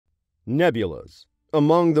Nebulas,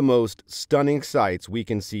 among the most stunning sights we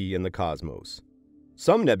can see in the cosmos.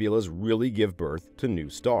 Some nebulas really give birth to new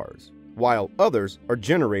stars, while others are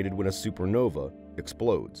generated when a supernova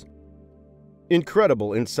explodes.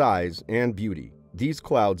 Incredible in size and beauty, these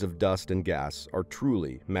clouds of dust and gas are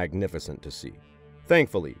truly magnificent to see.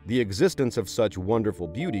 Thankfully, the existence of such wonderful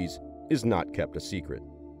beauties is not kept a secret.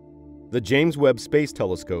 The James Webb Space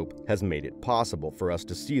Telescope has made it possible for us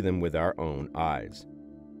to see them with our own eyes.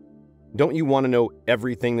 Don't you want to know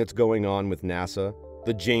everything that's going on with NASA,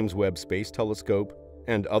 the James Webb Space Telescope,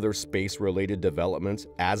 and other space-related developments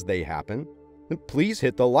as they happen? Then please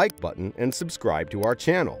hit the like button and subscribe to our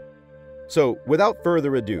channel. So, without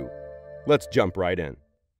further ado, let's jump right in.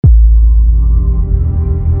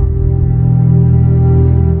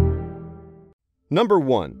 Number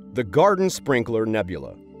 1. The Garden Sprinkler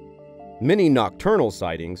Nebula. Many nocturnal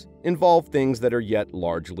sightings involve things that are yet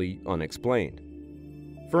largely unexplained.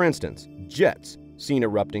 For instance, jets, seen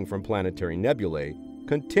erupting from planetary nebulae,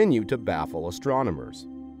 continue to baffle astronomers.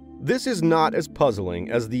 This is not as puzzling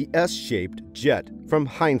as the S-shaped jet from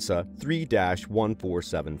Heinze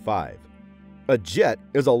 3-1475. A jet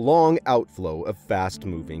is a long outflow of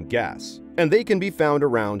fast-moving gas, and they can be found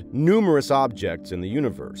around numerous objects in the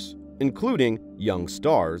universe, including young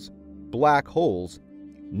stars, black holes,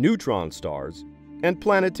 neutron stars, and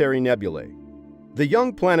planetary nebulae. The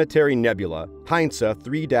young planetary nebula, Heinze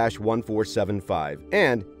 3-1475,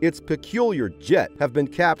 and its peculiar jet have been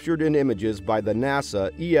captured in images by the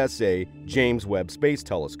NASA ESA James Webb Space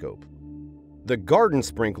Telescope. The Garden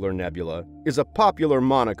Sprinkler Nebula is a popular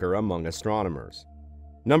moniker among astronomers.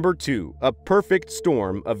 Number 2. A perfect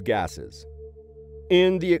storm of gases.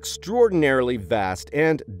 In the extraordinarily vast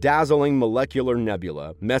and dazzling molecular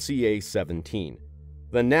nebula Messier 17,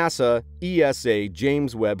 the NASA ESA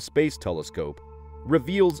James Webb Space Telescope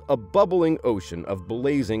reveals a bubbling ocean of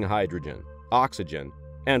blazing hydrogen, oxygen,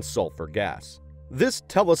 and sulfur gas. This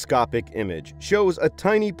telescopic image shows a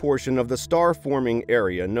tiny portion of the star-forming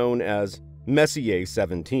area known as Messier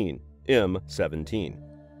 17, M17.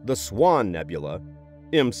 The SWAN Nebula,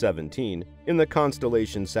 M17, in the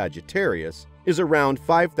constellation Sagittarius, is around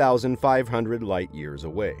 5,500 light-years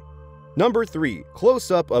away. Number 3.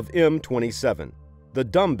 Close-up of M27. The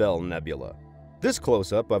DUMBBELL Nebula. This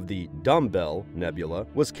close-up of the DUMBBELL Nebula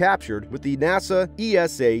was captured with the NASA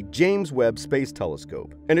ESA James Webb Space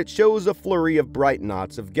Telescope, and it shows a flurry of bright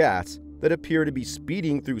knots of gas that appear to be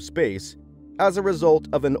speeding through space as a result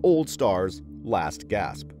of an old star's last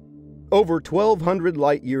gasp. Over 1,200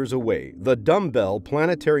 light-years away, the DUMBBELL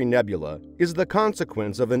Planetary Nebula is the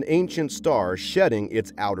consequence of an ancient star shedding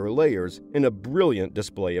its outer layers in a brilliant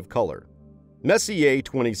display of color. Messier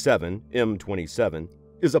 27, M27,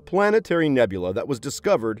 is a planetary nebula that was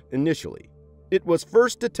discovered initially. It was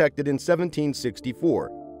first detected in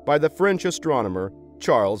 1764 by the French astronomer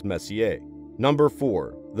Charles Messier. Number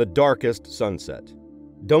 4. The Darkest Sunset.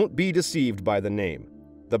 Don't be deceived by the name.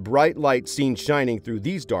 The bright light seen shining through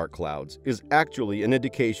these dark clouds is actually an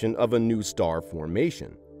indication of a new star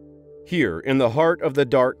formation. Here, in the heart of the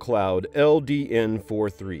dark cloud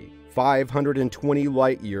LDN43, 520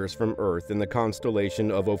 light-years from Earth in the constellation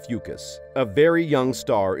of Ophiuchus, a very young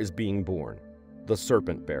star is being born, the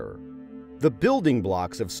Serpent Bearer. The building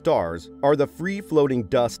blocks of stars are the free-floating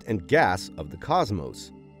dust and gas of the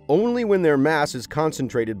cosmos. Only when their mass is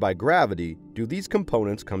concentrated by gravity do these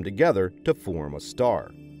components come together to form a star.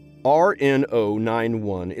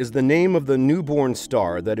 RNO91 is the name of the newborn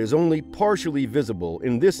star that is only partially visible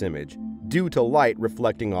in this image due to light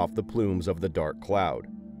reflecting off the plumes of the dark cloud.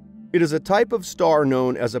 It is a type of star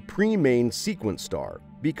known as a pre-main sequence star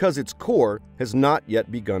because its core has not yet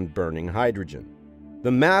begun burning hydrogen.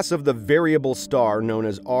 The mass of the variable star known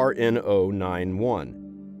as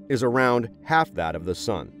RNO91 is around half that of the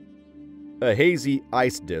Sun. A hazy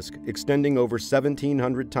ice disk extending over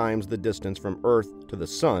 1,700 times the distance from Earth to the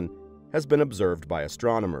Sun has been observed by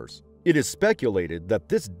astronomers. It is speculated that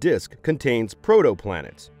this disk contains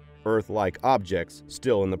protoplanets, Earth-like objects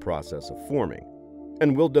still in the process of forming,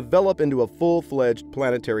 and will develop into a full-fledged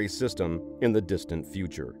planetary system in the distant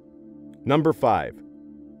future. Number 5.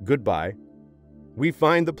 Goodbye. We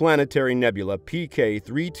find the planetary nebula PK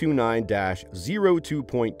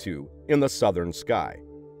 329-02.2 in the southern sky,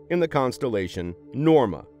 in the constellation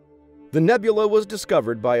Norma. The nebula was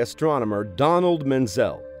discovered by astronomer Donald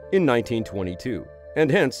Menzel in 1922, and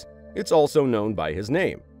hence it's also known by his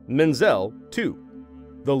name, Menzel 2.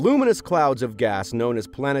 The luminous clouds of gas known as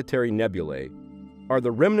planetary nebulae are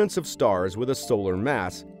the remnants of stars with a solar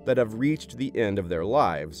mass that have reached the end of their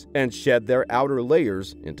lives and shed their outer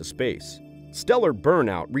layers into space. Stellar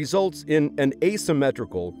burnout results in an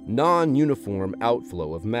asymmetrical, non-uniform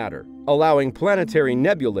outflow of matter, allowing planetary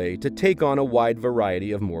nebulae to take on a wide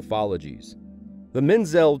variety of morphologies. The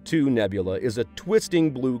Menzel 2 Nebula is a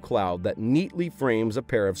twisting blue cloud that neatly frames a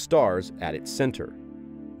pair of stars at its center.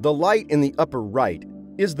 The light in the upper right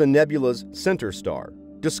is the nebula's center star,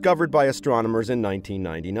 discovered by astronomers in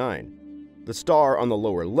 1999. The star on the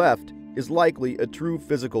lower left is likely a true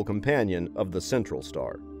physical companion of the central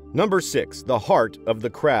star. Number 6. The heart of the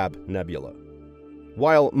Crab Nebula.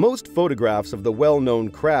 While most photographs of the well-known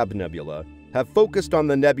Crab Nebula have focused on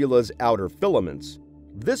the nebula's outer filaments,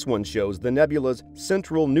 this one shows the nebula's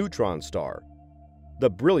central neutron star, the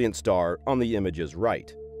brilliant star on the image's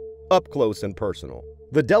right. Up close and personal.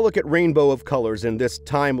 The delicate rainbow of colors in this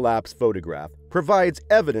time-lapse photograph provides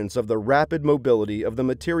evidence of the rapid mobility of the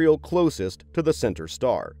material closest to the center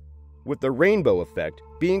star, with the rainbow effect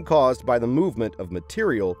being caused by the movement of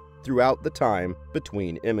material throughout the time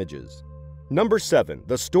between images. Number 7.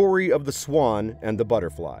 The story of the SWAN and the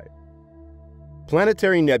butterfly.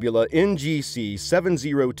 Planetary nebula NGC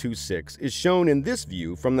 7026 is shown in this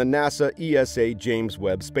view from the NASA ESA James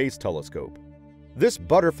Webb Space Telescope. This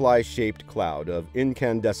butterfly-shaped cloud of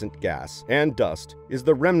incandescent gas and dust is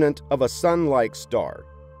the remnant of a sun-like star,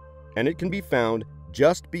 and it can be found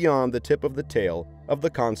just beyond the tip of the tail of the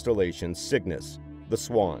constellation Cygnus, the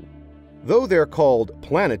SWAN. Though they're called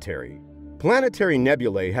planetary, planetary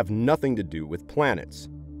nebulae have nothing to do with planets.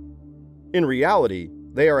 In reality,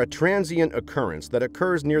 they are a transient occurrence that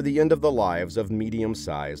occurs near the end of the lives of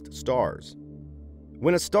medium-sized stars.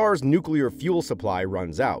 When a star's nuclear fuel supply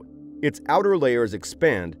runs out, its outer layers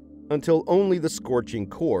expand until only the scorching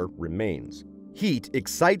core remains. Heat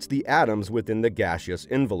excites the atoms within the gaseous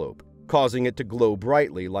envelope, causing it to glow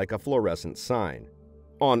brightly like a fluorescent sign.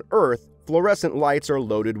 On Earth, fluorescent lights are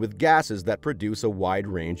loaded with gases that produce a wide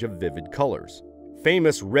range of vivid colors.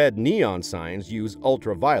 Famous red neon signs use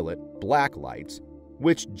ultraviolet, black lights,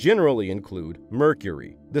 which generally include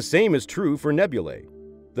mercury. The same is true for nebulae.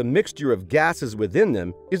 The mixture of gases within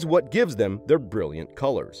them is what gives them their brilliant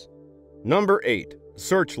colors. Number 8.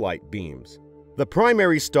 Searchlight beams. The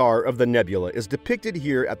primary star of the nebula is depicted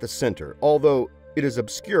here at the center, although it is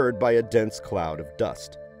obscured by a dense cloud of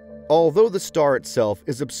dust. Although the star itself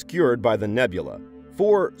is obscured by the nebula,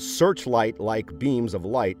 4 searchlight-like beams of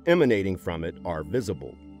light emanating from it are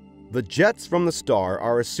visible. The jets from the star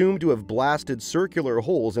are assumed to have blasted circular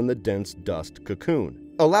holes in the dense dust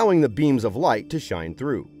cocoon, allowing the beams of light to shine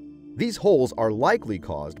through. These holes are likely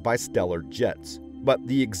caused by stellar jets, but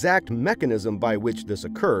the exact mechanism by which this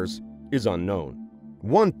occurs is unknown.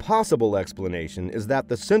 One possible explanation is that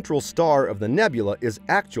the central star of the nebula is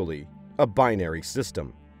actually a binary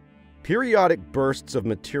system. Periodic bursts of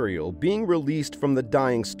material being released from the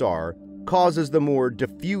dying star causes the more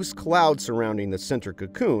diffuse cloud surrounding the center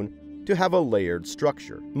cocoon to have a layered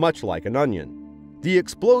structure, much like an onion. The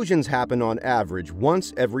explosions happen on average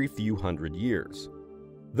once every few hundred years.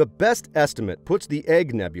 The best estimate puts the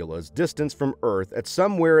Egg Nebula's distance from Earth at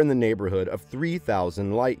somewhere in the neighborhood of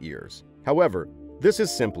 3,000 light-years. However, this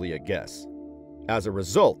is simply a guess. As a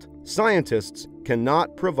result, scientists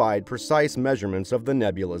cannot provide precise measurements of the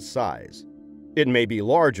nebula's size. It may be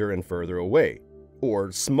larger and further away,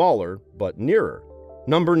 or smaller but nearer.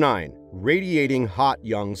 Number 9. Radiating hot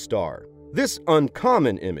young star. This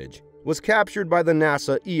uncommon image was captured by the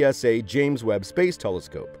NASA ESA James Webb Space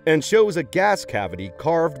Telescope and shows a gas cavity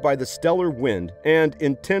carved by the stellar wind and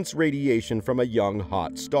intense radiation from a young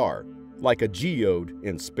hot star, like a geode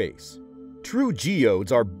in space. True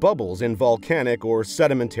geodes are bubbles in volcanic or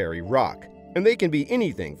sedimentary rock, and they can be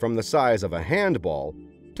anything from the size of a handball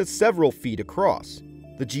to several feet across.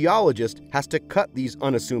 The geologist has to cut these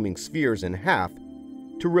unassuming spheres in half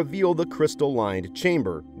to reveal the crystal-lined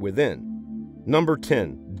chamber within. Number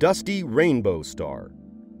 10. Dusty Rainbow Star.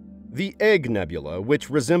 The Egg Nebula, which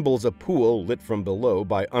resembles a pool lit from below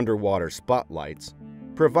by underwater spotlights,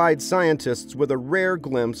 provides scientists with a rare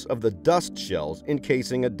glimpse of the dust shells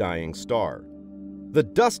encasing a dying star. The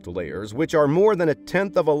dust layers, which are more than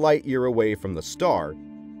 1/10 of a light-year away from the star,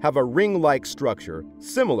 have a ring-like structure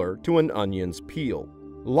similar to an onion's peel.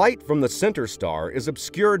 Light from the center star is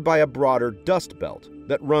obscured by a broader dust belt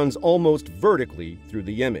that runs almost vertically through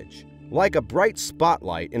the image. Like a bright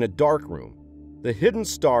spotlight in a dark room, the hidden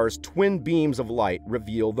star's twin beams of light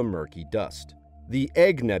reveal the murky dust. The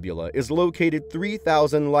Egg Nebula is located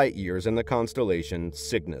 3,000 light-years in the constellation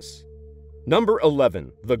Cygnus. Number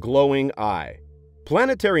 11. The Glowing Eye.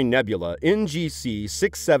 Planetary nebula NGC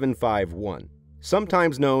 6751,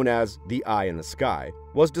 sometimes known as the Eye in the Sky,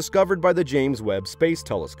 was discovered by the James Webb Space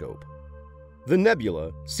Telescope. The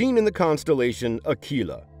nebula, seen in the constellation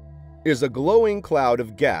Aquila, is a glowing cloud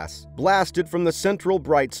of gas blasted from the central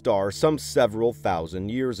bright star some several thousand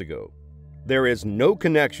years ago. There is no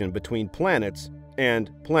connection between planets and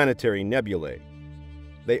planetary nebulae.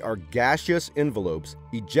 They are gaseous envelopes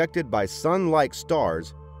ejected by sun-like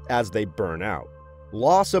stars as they burn out.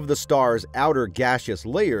 Loss of the star's outer gaseous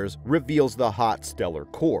layers reveals the hot stellar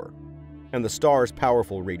core, and the star's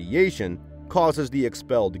powerful radiation causes the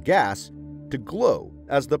expelled gas to glow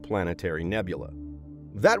as the planetary nebula.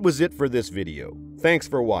 That was it for this video. Thanks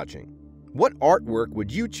for watching. What artwork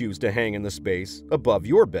would you choose to hang in the space above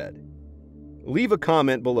your bed? Leave a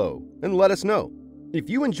comment below and let us know. If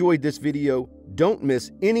you enjoyed this video, don't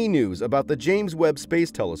miss any news about the James Webb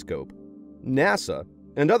Space Telescope, NASA,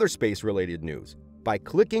 and other space-related news by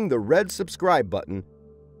clicking the red subscribe button,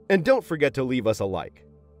 and don't forget to leave us a like.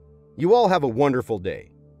 You all have a wonderful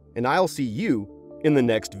day, and I'll see you in the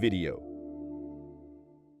next video.